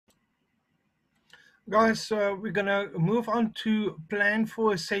Guys, we're going to move on to plan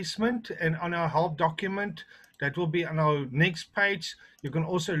for assessment, and on our help document that will be on our next page. You can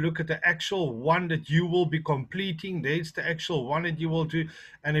also look at the actual one that you will be completing. There's the actual one that you will do.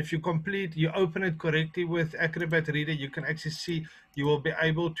 And if you complete, you open it correctly with Acrobat Reader, you can actually see you will be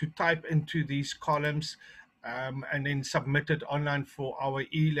able to type into these columns and then submit it online for our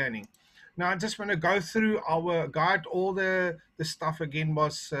e-learning. Now, I just want to go through our guide. All the stuff again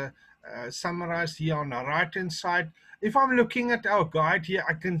was summarized here on the right hand side. If I'm looking at our guide here,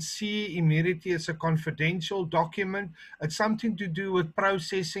 I can see immediately it's a confidential document. It's something to do with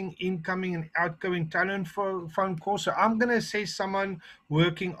processing incoming and outgoing talent phone calls. So I'm going to say someone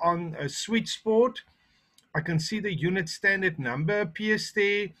working on a switchboard. I can see the unit standard number appears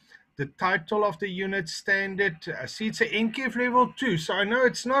there, the title of the unit standard. I see it's an NKF level 2. So I know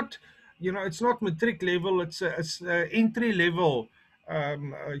it's not, it's not matric level, it's entry level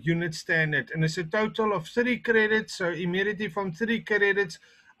unit standard. And it's a total of 3 credits. So immediately from 3 credits,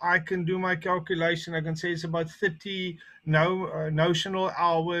 I can do my calculation. I can say it's about 30 notional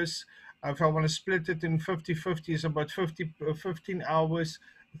hours. If I want to split it in 50-50, it's about 15 hours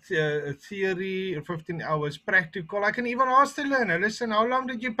theory, 15 hours practical. I can even ask the learner, listen, how long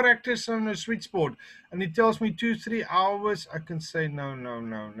did you practice on a switchboard? And he tells me 2-3 hours. I can say, no, no,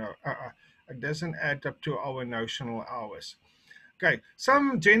 no, no. It doesn't add up to our notional hours. Okay,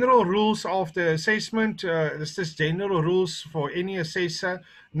 some general rules of the assessment. This is general rules for any assessor.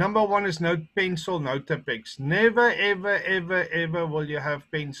 Number one is no pencil, no Tipex. Never, ever, ever, ever will you have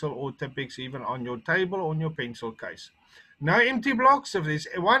pencil or Tipex even on your table or on your pencil case. No empty blocks. If there's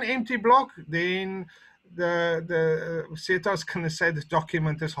one empty block, then the SETA is going to say the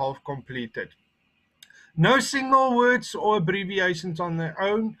document is half completed. No single words or abbreviations on their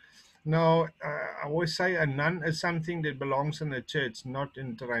own. Now, I always say a none is something that belongs in the church, not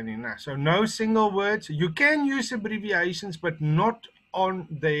in training. So no single words. You can use abbreviations, but not on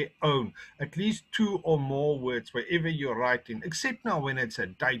their own. At least 2 or more words wherever you're writing, except now when it's a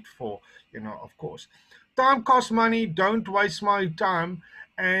date for, of course. Time costs money. Don't waste my time.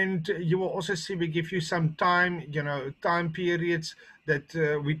 And you will also see we give you some time, time periods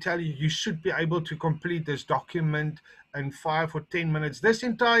that we tell you you should be able to complete this document in 5 or 10 minutes. This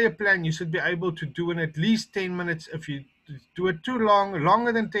entire plan you should be able to do in at least 10 minutes. If you do it too long,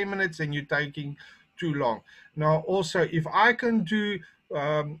 longer than 10 minutes, then you're taking too long. Now, also, if I can do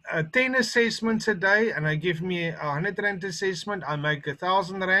 10 assessments a day and I give me a 100 Rand assessment, I make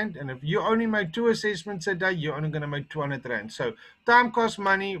 1,000 Rand. And if you only make 2 assessments a day, you're only going to make 200 Rand. So time costs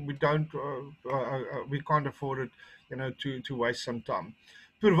money. We can't afford it, to waste some time.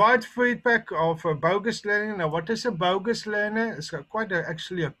 Provide feedback of a bogus learner. Now, what is a bogus learner? It's quite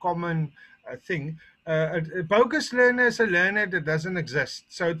actually a common thing. A bogus learner is a learner that doesn't exist.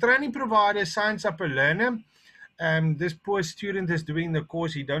 So training provider signs up a learner. This poor student is doing the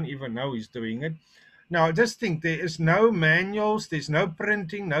course. He don't even know he's doing it. Now, just think, there is no manuals, there's no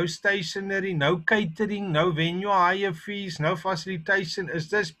printing, no stationery, no catering, no venue hire fees, no facilitation. It's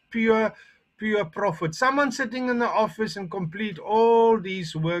just pure profit. Someone sitting in the office and complete all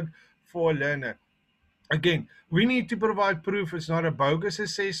these work for a learner. Again, we need to provide proof it's not a bogus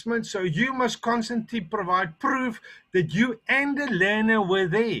assessment. So you must constantly provide proof that you and the learner were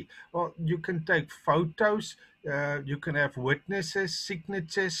there. Well, you can take photos, you can have witnesses,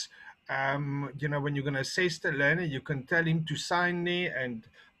 signatures. When you're going to assess the learner, you can tell him to sign there, and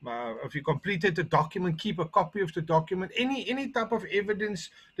if you completed the document, keep a copy of the document. Any type of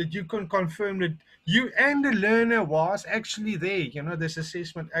evidence that you can confirm that you and the learner was actually there. This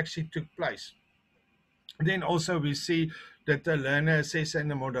assessment actually took place. Then also we see that the learner, assessor,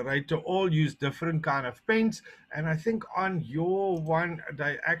 and the moderator all use different kind of pens. And I think on your one,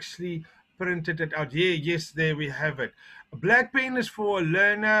 they actually printed it out. Yeah, yes, there we have it. A black pen is for a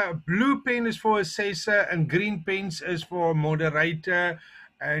learner, blue pen is for assessor, and green pens is for a moderator.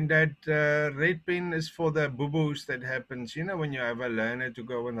 And that red pen is for the boo-boos that happens, when you have a learner to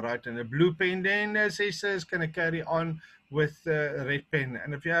go and write in a blue pen, then the assessor is going to carry on with the red pen.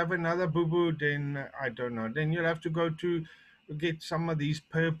 And if you have another boo-boo, then I don't know. Then you'll have to go to get some of these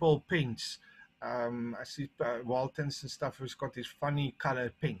purple pens. I see Waltons and stuff who's got these funny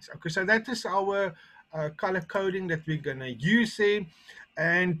colored pens. Okay, so that is our color coding that we're going to use there.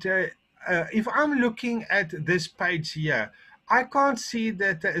 And if I'm looking at this page here, I can't see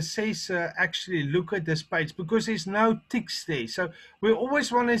that the assessor actually look at this page because there's no ticks there. So we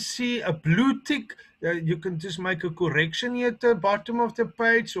always want to see a blue tick. You can just make a correction here at the bottom of the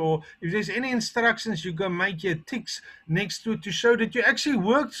page, or if there's any instructions, you can make your ticks next to it to show that you actually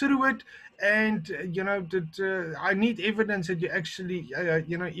worked through it and that I need evidence that you actually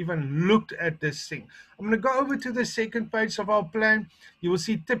even looked at this thing. I'm going to go over to the second page of our plan. You will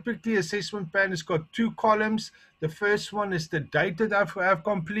see typically assessment plan has got two columns. The first one is the date that I've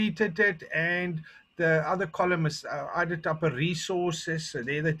completed it, and the other column is either type of resources. So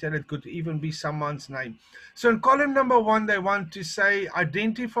there they tell it could even be someone's name. So in column number one, they want to say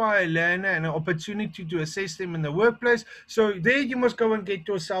identify a learner and an opportunity to assess them in the workplace. So there you must go and get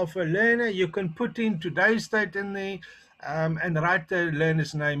yourself a learner. You can put in today's date in there, and write the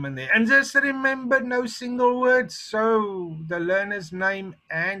learner's name in there. And just remember, no single words. So the learner's name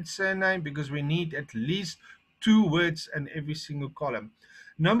and surname, because we need at least 2 words in every single column.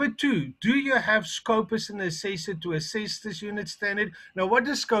 Number 2, do you have scope as an assessor to assess this unit standard? Now, what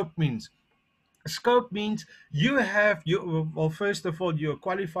does scope means? Scope means well, first of all, you're a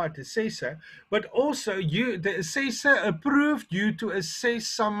qualified assessor, but also the assessor approved you to assess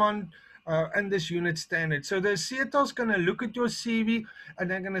someone in this unit standard. So the SETA is going to look at your CV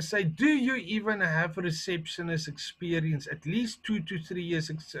and they're going to say, do you even have receptionist experience, at least 2 to 3 years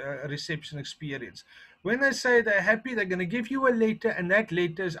reception experience? When they say they're happy, they're going to give you a letter, and that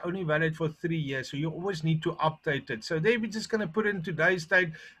letter is only valid for 3 years. So you always need to update it. So they're just going to put in today's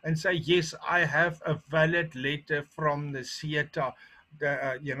date and say, yes, I have a valid letter from the SETA,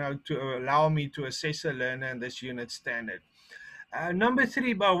 to allow me to assess a learner in this unit standard. Number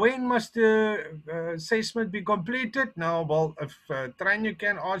 3, by when must the assessment be completed? Now, well, if Trainer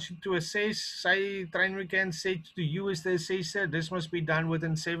can ask you to assess, say Trainer can say to you as the assessor, this must be done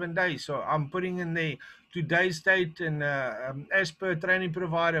within 7 days. So I'm putting in there today's date, and as per training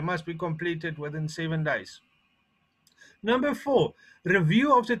provider, must be completed within 7 days. Number 4,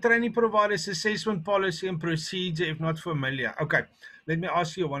 review of the training provider's assessment policy and procedure if not familiar. Okay, let me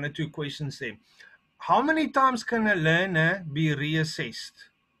ask you 1 or 2 questions there. How many times can a learner be reassessed?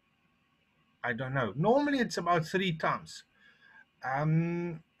 I don't know. Normally it's about 3 times.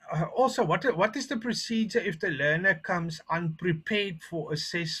 Also, what is the procedure if the learner comes unprepared for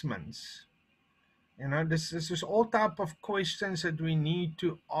assessments? This is all type of questions that we need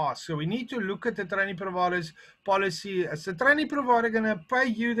to ask. So we need to look at the training provider's policy. Is the training provider going to pay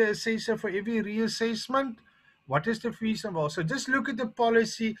you, the assessor, for every reassessment? What is the fees involved? So just look at the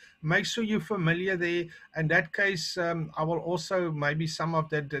policy, make sure you're familiar there. In that case, I will also maybe some of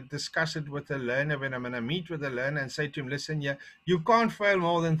that discuss it with the learner when I'm going to meet with the learner and say to him, listen, you can't fail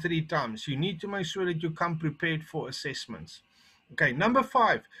more than 3 times. You need to make sure that you come prepared for assessments. Okay, number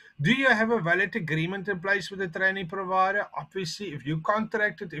 5, do you have a valid agreement in place with the training provider? Obviously, if you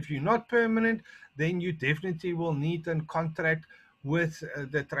contracted, if you're not permanent, then you definitely will need a contract with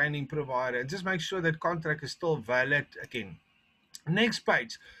the training provider. Just make sure that contract is still valid again. Next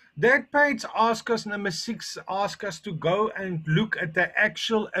page. That page asks us, number 6, asks us to go and look at the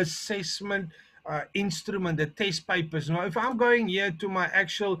actual assessment instrument, the test papers. Now, if I'm going here to my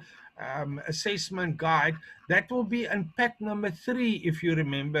actual assessment guide, that will be in pack number 3, if you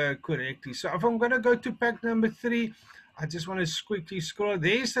remember correctly. So if I'm going to go to pack number 3, I just want to quickly scroll.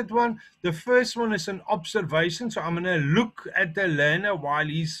 There's that one. The first one is an observation. So I'm going to look at the learner while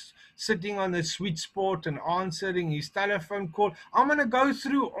he's sitting on the sweet spot and answering his telephone call. I'm going to go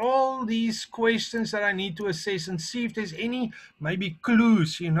through all these questions that I need to assess and see if there's any maybe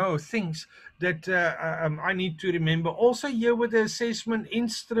clues, things that I need to remember. Also here with the assessment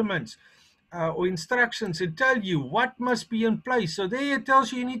instruments, or instructions, it tell you what must be in place. So there it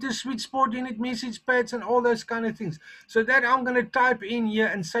tells you need the sweet spot, you need message pads and all those kind of things. So that I'm going to type in here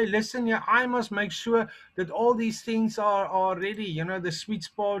and say, listen here, I must make sure that all these things are ready. The sweet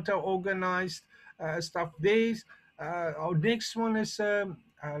spot are organized, stuff. There's our next one is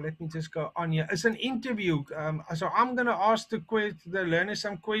let me just go on here. It's an interview. So I'm going to ask the learner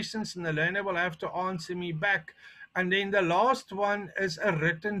some questions, and the learner will have to answer me back. And then the last one is a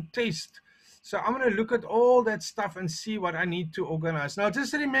written test. So I'm going to look at all that stuff and see what I need to organize. Now,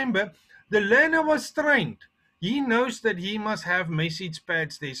 just remember, the learner was trained. He knows that he must have message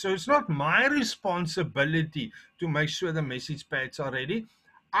pads there. So it's not my responsibility to make sure the message pads are ready.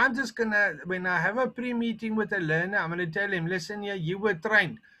 I'm just going to, when I have a pre-meeting with the learner, I'm going to tell him, listen here, you were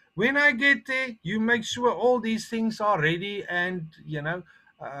trained. When I get there, you make sure all these things are ready, and,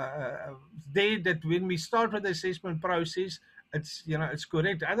 that when we start with the assessment process, it's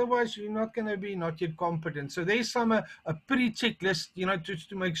correct. Otherwise, you're not going to be not yet competent. So there's some a pre-checklist, just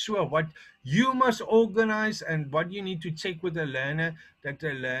to make sure what you must organize and what you need to check with the learner, that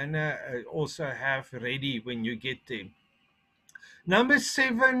the learner also have ready when you get there. Number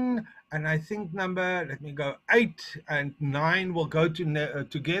 7, and I think number, let me go, 8 and 9 will go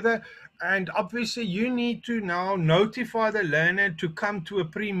together. And obviously, you need to now notify the learner to come to a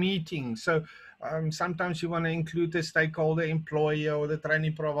pre-meeting. So sometimes you want to include the stakeholder, employer, or the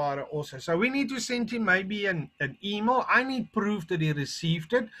training provider also. So we need to send him maybe an email. I need proof that he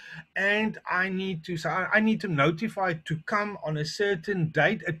received it, and I need to notify to come on a certain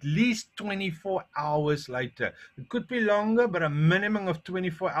date, at least 24 hours later. It could be longer, but a minimum of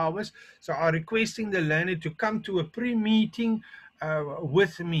 24 hours. So I'm requesting the learner to come to a pre-meeting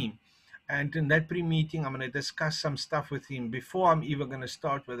with me. And in that pre-meeting, I'm going to discuss some stuff with him before I'm even going to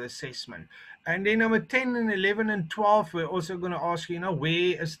start with assessment. And then number 10 and 11 and 12, we're also going to ask,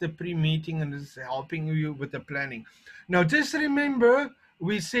 where is the pre-meeting, and is helping you with the planning. Now, just remember,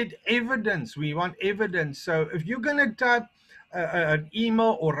 we said evidence. We want evidence. So if you're going to type an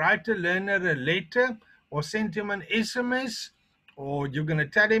email or write a learner a letter or send him an SMS, or you're going to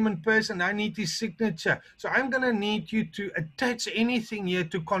tell him in person, I need his signature. So I'm going to need you to attach anything here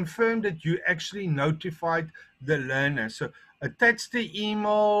to confirm that you actually notified the learner. So attach the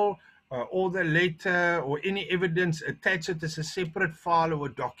email or the letter or any evidence, attach it as a separate file or a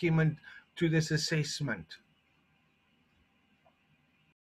document to this assessment.